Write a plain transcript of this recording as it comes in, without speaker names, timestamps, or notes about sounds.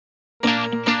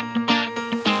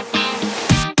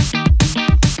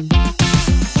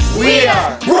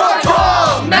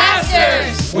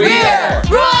We're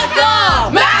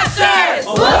Broadcom MASTERS!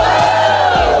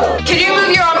 Can you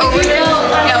move your arm over here?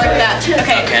 Yeah, like that.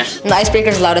 Okay. And the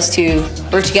icebreakers allowed us to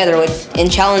work together in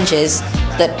challenges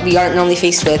that we aren't normally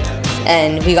faced with,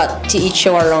 and we got to each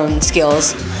show our own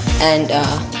skills and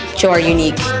show our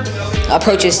unique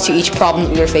approaches to each problem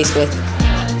that we were faced with.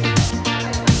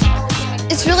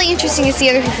 It's really interesting to see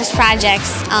other people's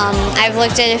projects. I've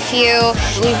looked at a few.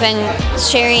 We've been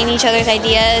sharing each other's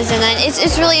ideas, and then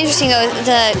it's really interesting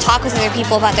to talk with other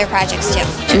people about their projects too.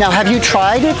 Now, have you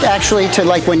tried it actually to,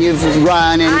 like, when you've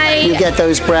run and you get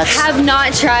those breaths? I have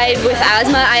not tried with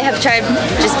asthma. I have tried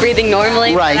just breathing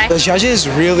normally. Right. The judges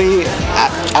really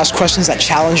ask questions that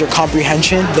challenge your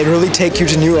comprehension. They really take you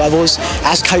to new levels,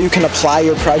 ask how you can apply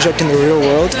your project in the real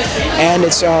world, and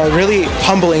it's really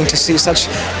humbling to see such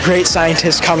great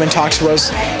scientists come and talk to us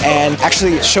and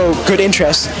actually show good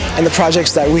interest in the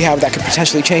projects that we have that could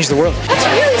potentially change the world. That's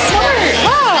really smart.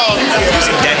 Wow.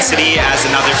 Using density as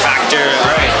another factor.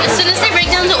 As soon as they break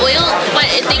down the oil, but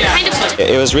they kind of...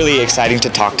 It was really exciting to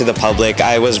talk to the public.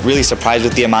 I was really surprised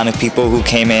with the amount of people who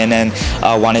came in and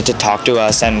wanted to talk to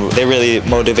us, and they really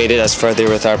motivated us further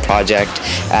with our project.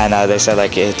 And they said,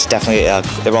 like, it's definitely,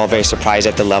 they were all very surprised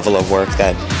at the level of work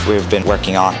that we've been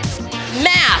working on.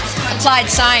 Math, applied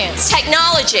science,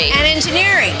 technology, and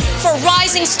engineering for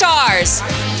rising stars.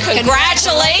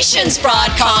 Congratulations,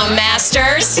 Broadcom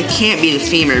Masters. It can't be the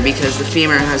femur because the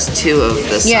femur has two of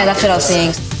the... Yeah, that's what I was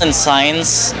saying. In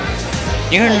science,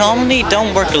 you normally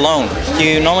don't work alone.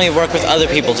 You normally work with other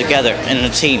people together in a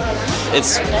team.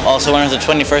 It's also one of the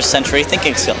 21st century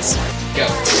thinking skills.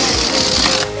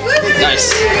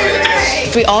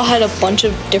 Nice. We all had a bunch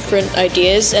of different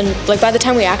ideas, and like by the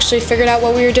time we actually figured out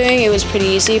what we were doing, it was pretty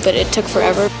easy, but it took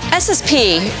forever.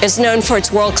 SSP is known for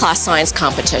its world-class science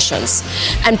competitions,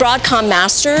 and Broadcom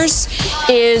Masters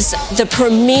is the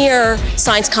premier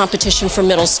science competition for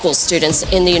middle school students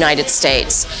in the United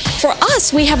States. For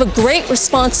us, we have a great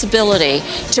responsibility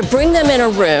to bring them in a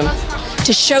room,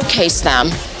 to showcase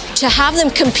them, to have them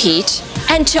compete,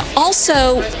 and to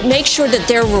also make sure that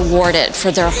they're rewarded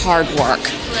for their hard work.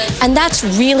 And that's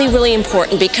really, really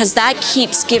important because that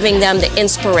keeps giving them the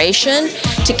inspiration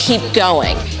to keep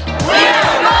going.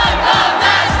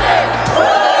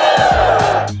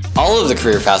 All of the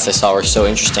career paths I saw were so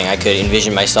interesting. I could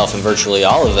envision myself in virtually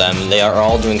all of them. They are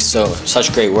all doing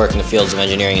such great work in the fields of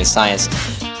engineering and science.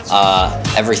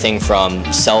 Everything from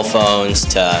cell phones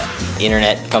to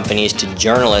internet companies to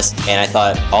journalists, and I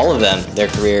thought all of them, their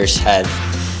careers had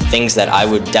things that I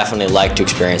would definitely like to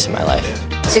experience in my life.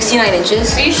 69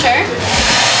 inches. Are you sure?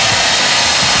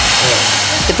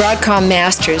 The Broadcom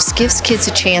Masters gives kids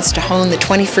a chance to hone the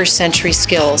 21st century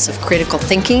skills of critical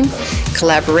thinking,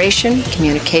 collaboration,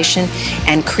 communication,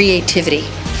 and creativity,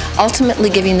 ultimately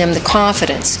giving them the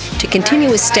confidence to continue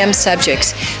with STEM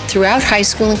subjects throughout high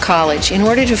school and college in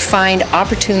order to find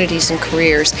opportunities and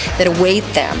careers that await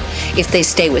them if they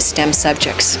stay with STEM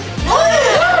subjects.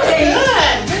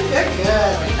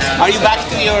 Are you back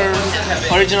to your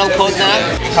original code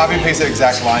now? Copy and paste the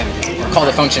exact line. Call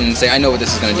the function and say, I know what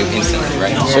this is going to do instantly,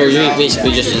 right? So you're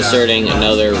basically just inserting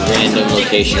another random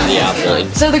location of the apple.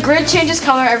 So the grid changes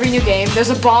color every new game. There's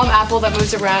a bomb apple that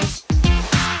moves around.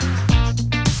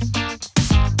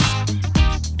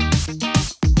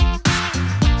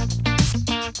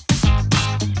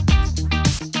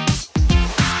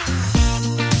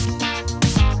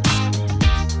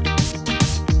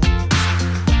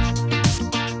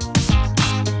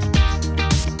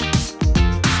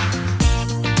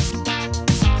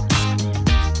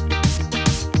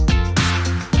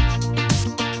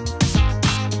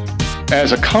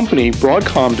 As a company,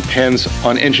 Broadcom depends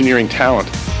on engineering talent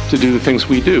to do the things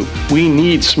we do. We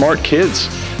need smart kids.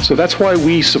 So that's why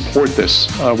we support this.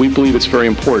 We believe it's very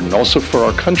important, also for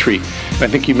our country. And I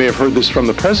think you may have heard this from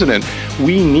the president.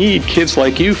 We need kids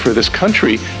like you for this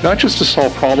country, not just to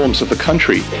solve problems of the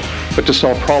country, but to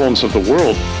solve problems of the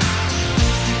world.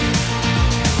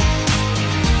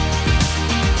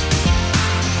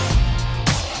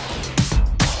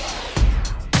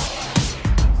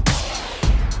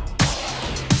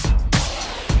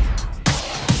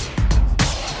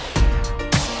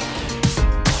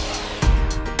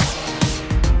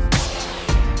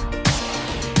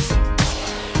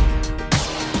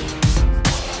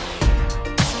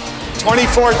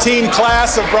 '14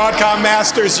 class of Broadcom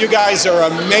Masters, you guys are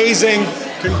amazing.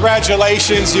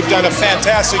 Congratulations, you've done a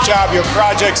fantastic job. Your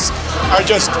projects are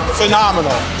just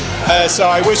phenomenal. So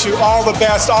I wish you all the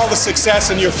best, all the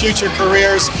success in your future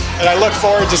careers, and I look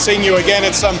forward to seeing you again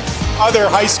at some other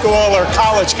high school or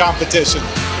college competition.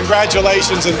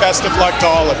 Congratulations and best of luck to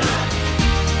all of you.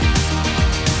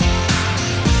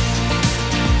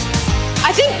 I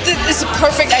I think this is a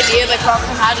perfect idea that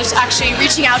Broadcom had, just actually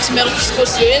reaching out to middle school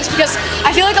students, because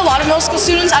I feel like a lot of middle school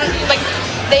students,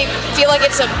 they feel like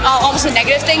it's almost a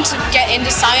negative thing to get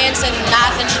into science and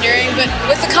math, engineering, but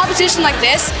with a competition like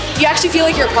this, you actually feel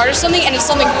like you're a part of something, and it's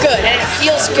something good, and it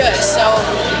feels good. So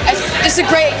this is a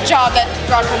great job that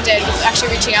Broadcom did with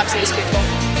actually reaching out to these people.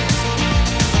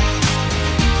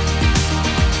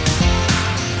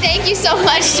 Thank you so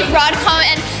much to Broadcom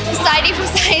and Society for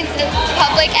Science and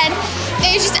Public, and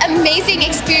it's just an amazing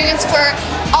experience for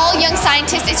all young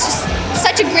scientists. It's just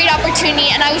such a great opportunity,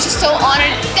 and I was just so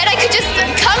honored that I could just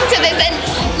come to this, and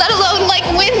let alone like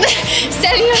win the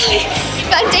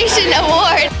Foundation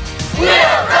Award.